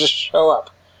maybe I'll just show up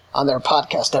on their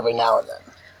podcast every now and then.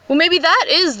 Well, maybe that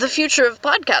is the future of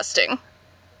podcasting.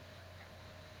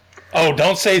 Oh,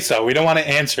 don't say so. We don't want to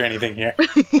answer anything here.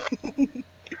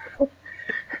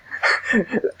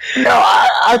 No,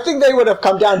 I think they would have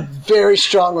come down very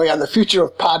strongly on the future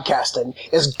of podcasting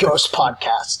is ghost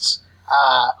podcasts.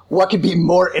 What could be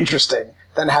more interesting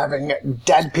than having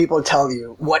dead people tell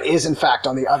you what is in fact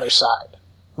on the other side,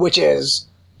 which is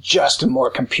just more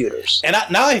computers. And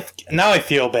now I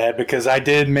feel bad because I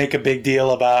did make a big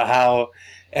deal about how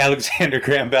Alexander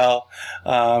Graham Bell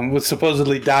was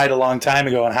supposedly died a long time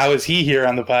ago, and how is he here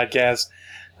on the podcast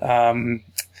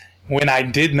when I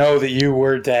did know that you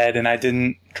were dead, and I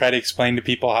didn't try to explain to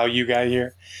people how you got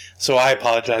here. So I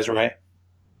apologize, Ray.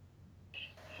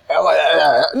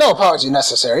 No apology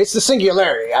necessary. It's the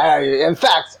singularity. In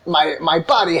fact, my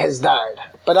body has died,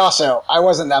 but also I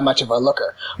wasn't that much of a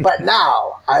looker. But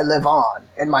now I live on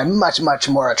in my much, much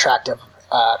more attractive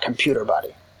computer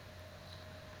body.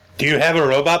 Do you have a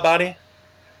robot body?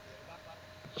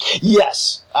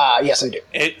 Yes. Yes, I do.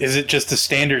 Is it just a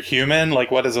standard human?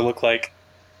 Like, what does it look like?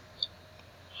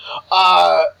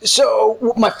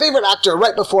 So my favorite actor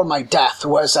right before my death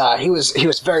was he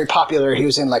was very popular. He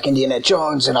was in like Indiana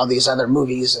Jones and all these other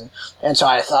movies, and so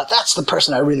I thought that's the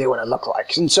person I really want to look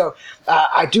like. And so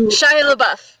I do. Shia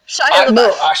LaBeouf. Shia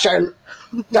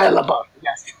LaBeouf.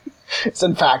 Yes, it's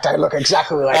in fact I look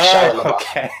exactly like Shia LaBeouf.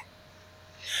 Okay.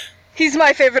 He's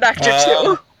my favorite actor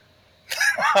too.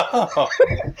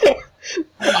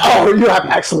 Oh, you have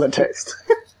excellent taste.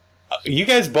 You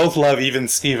guys both love Even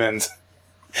Stevens.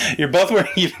 You're both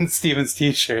wearing Even Stevens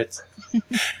t-shirts.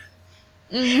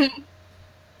 Well,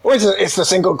 it's the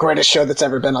single greatest show that's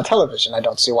ever been on television. I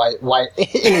don't see why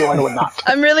anyone would not.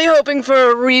 I'm really hoping for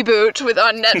a reboot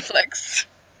on Netflix.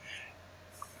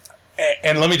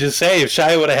 And let me just say, if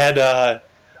Shia would have had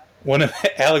one of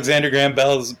Alexander Graham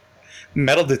Bell's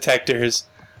metal detectors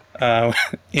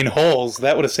in holes,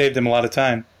 that would have saved him a lot of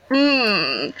time.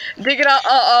 Dig it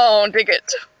out, dig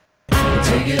it.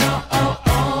 Take it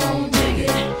on, dig it.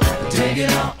 Take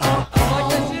it on,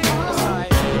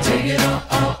 take it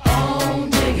on,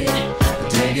 dig it.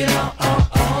 Take it on.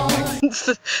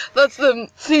 That's the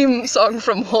theme song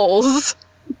from Holes.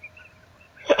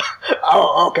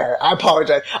 Oh, okay. I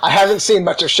apologize. I haven't seen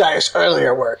much of Shia's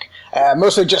earlier work.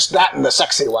 Mostly just that and the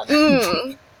sexy one.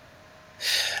 The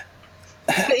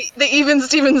Even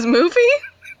Stevens movie?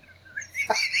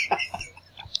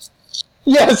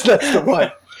 Yes, that's the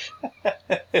one.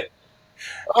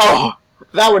 Oh,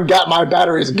 that one got my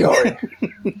batteries going.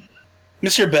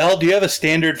 Mr. Bell, do you have a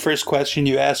standard first question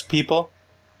you ask people?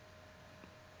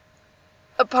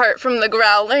 Apart from the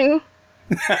growling.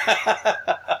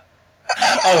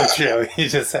 Oh, true. You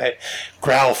just say,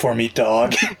 growl for me,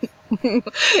 dog.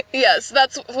 Yes,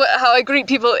 that's how I greet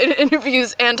people in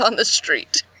interviews and on the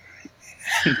street.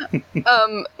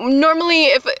 Normally,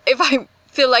 if I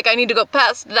feel like I need to go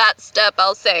past that step,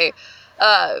 I'll say,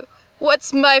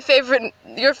 what's your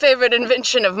favorite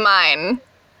invention of mine?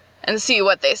 And see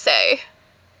what they say.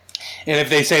 And if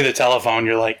they say the telephone,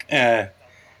 you're like,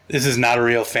 this is not a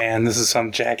real fan. This is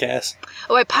some jackass.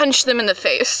 Oh, I punch them in the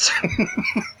face.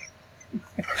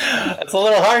 That's a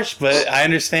little harsh, but I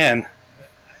understand.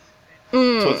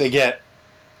 That's what they get.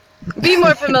 Be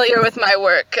more familiar with my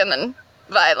work and then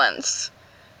violence.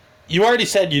 You already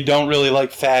said you don't really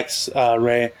like facts,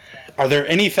 Ray. Are there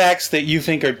any facts that you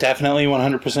think are definitely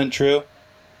 100% true?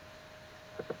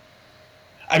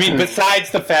 I mean,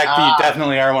 besides the fact that you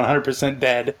definitely are 100%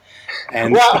 dead.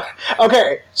 And Well,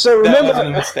 okay, so that remember... wasn't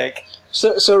a mistake.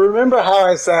 So remember how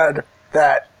I said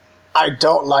that I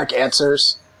don't like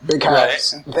answers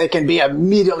because they can be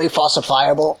immediately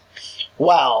falsifiable?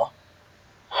 Well,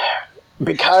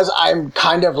 because I'm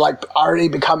kind of like already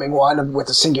becoming one with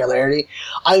the singularity,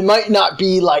 I might not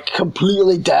be like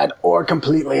completely dead or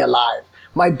completely alive.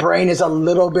 My brain is a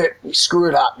little bit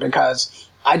screwed up because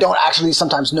I don't actually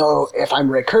sometimes know if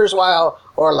I'm Ray Kurzweil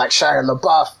or like Shia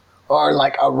LaBeouf or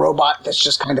like a robot that's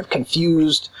just kind of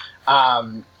confused.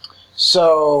 But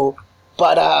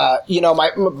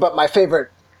my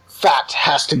favorite fact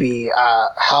has to be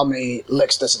how many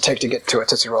licks does it take to get to a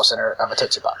Tootsie Roll center of a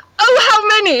Tootsie Pop? Oh, how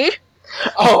many?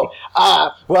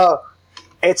 Well,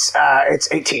 it's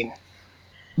 18.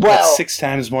 Well, That's 6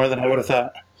 times more than I would have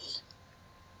thought.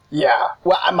 yeah.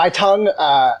 Well, my tongue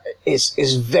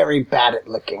is very bad at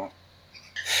licking.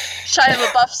 Shia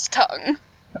LaBeouf's tongue.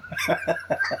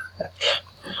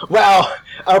 Well,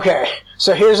 okay.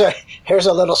 So here's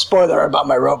a little spoiler about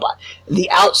my robot.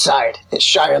 The outside is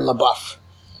Shia LaBeouf,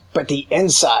 but the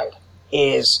inside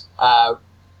is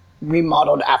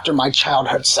remodeled after my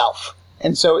childhood self,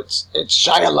 and so it's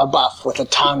Shia LaBeouf with the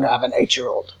tongue of an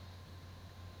 8-year-old,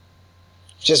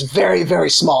 just very, very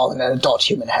small in an adult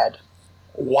human head.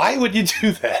 Why would you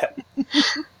do that?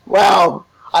 Well,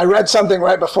 I read something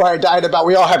right before I died about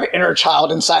we all have an inner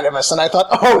child inside of us, and I thought,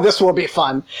 oh, this will be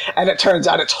fun. And it turns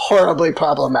out it's horribly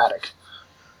problematic.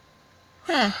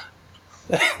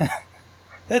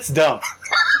 That's dumb.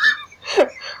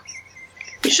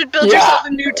 You should build yourself a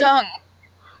new tongue.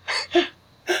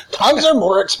 Tongues are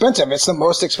more expensive. It's the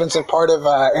most expensive part of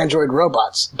Android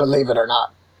robots, believe it or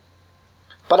not.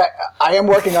 But I am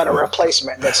working on a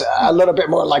replacement that's a little bit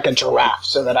more like a giraffe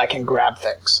so that I can grab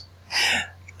things.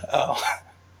 Oh,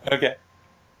 okay.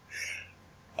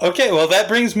 Okay, well, that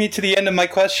brings me to the end of my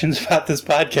questions about this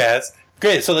podcast.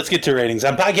 Great, so let's get to ratings.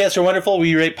 On Podcasts Are Wonderful,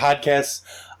 we rate podcasts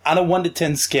on a 1 to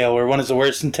 10 scale, where 1 is the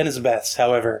worst and 10 is the best.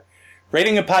 However,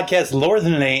 rating a podcast lower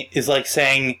than an 8 is like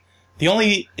saying, the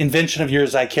only invention of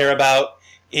yours I care about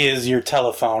is your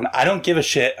telephone. I don't give a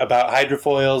shit about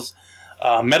hydrofoils,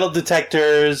 metal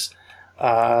detectors.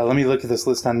 Let me look at this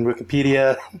list on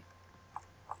Wikipedia.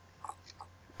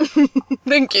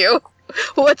 Thank you.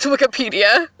 What's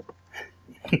Wikipedia?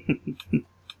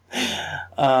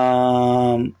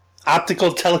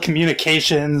 Optical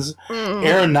telecommunications,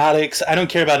 aeronautics. I don't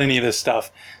care about any of this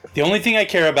stuff. The only thing I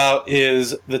care about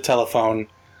is the telephone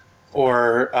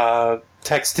or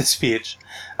text to speech.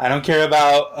 I don't care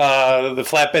about the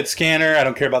flatbed scanner. I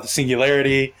don't care about the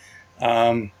singularity.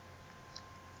 I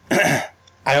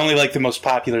only like the most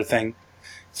popular thing.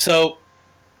 So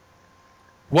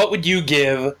What would you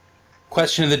give?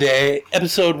 Question of the day,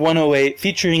 episode 108,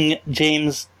 featuring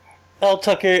James L.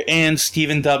 Tucker and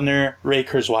Stephen Dubner, Ray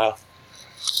Kurzweil.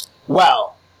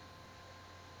 Well,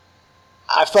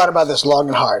 I've thought about this long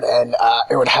and hard, and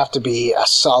it would have to be a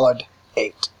solid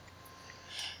 8.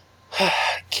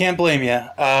 Can't blame you.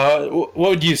 What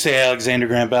would you say, Alexander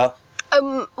Graham Bell?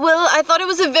 Well, I thought it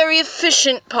was a very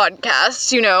efficient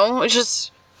podcast, it's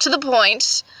just to the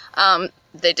point.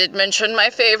 They did mention my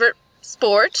favorite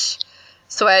sport,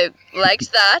 so I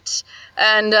liked that.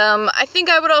 And I think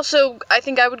I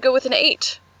would go with an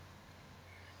 8.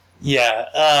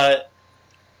 Yeah,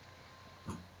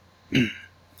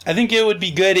 I think it would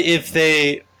be good if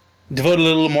they devote a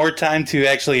little more time to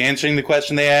actually answering the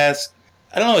question they asked.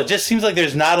 I don't know, it just seems like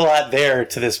there's not a lot there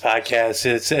to this podcast.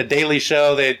 It's a daily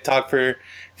show. They talk for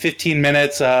 15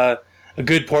 minutes. A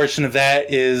good portion of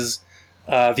that is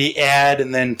the ad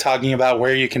and then talking about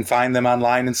where you can find them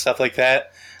online and stuff like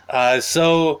that.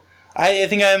 So I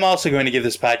think I'm also going to give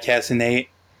this podcast an 8.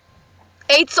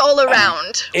 8's all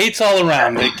around. 8's all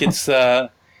around. It gets, if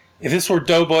this were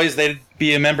Doughboys, they'd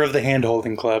be a member of the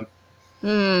hand-holding club.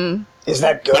 Is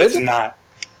that But it's good? not.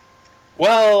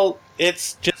 Well,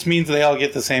 it just means they all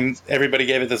get the same, everybody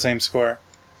gave it the same score.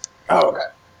 Oh, okay.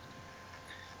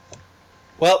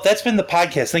 Well, that's been the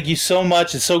podcast. Thank you so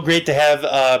much. It's so great to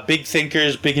have big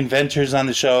thinkers, big inventors on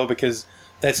the show, because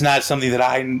that's not something that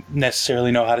I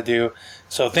necessarily know how to do.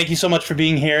 So thank you so much for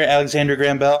being here, Alexander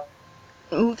Graham Bell.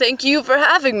 Thank you for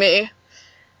having me.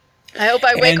 I hope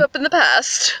I wake And- up in the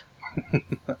past.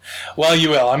 Well, you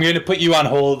will. I'm going to put you on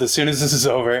hold as soon as this is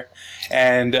over.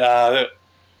 And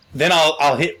then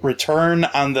I'll hit return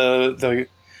on the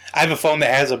I have a phone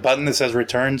that has a button that says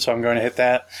return, so I'm going to hit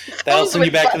that. That'll send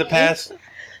you back to the past.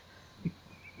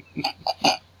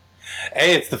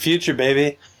 Hey, it's the future,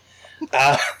 baby.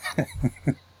 That's,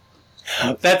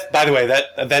 by the way,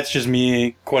 that's just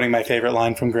me quoting my favorite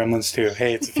line from Gremlins 2.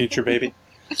 Hey, it's the future, baby.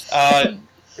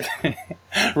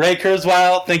 Ray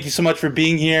Kurzweil, thank you so much for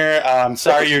being here. I'm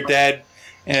sorry you're dead,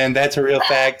 and that's a real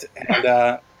fact.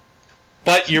 And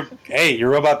but your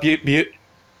robot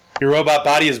your robot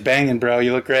body is banging, bro.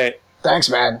 You look great. Thanks,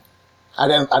 man. I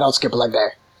don't skip a leg day.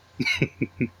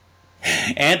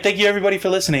 And thank you everybody for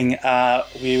listening.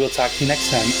 We will talk to you next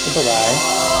time. Bye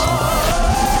bye.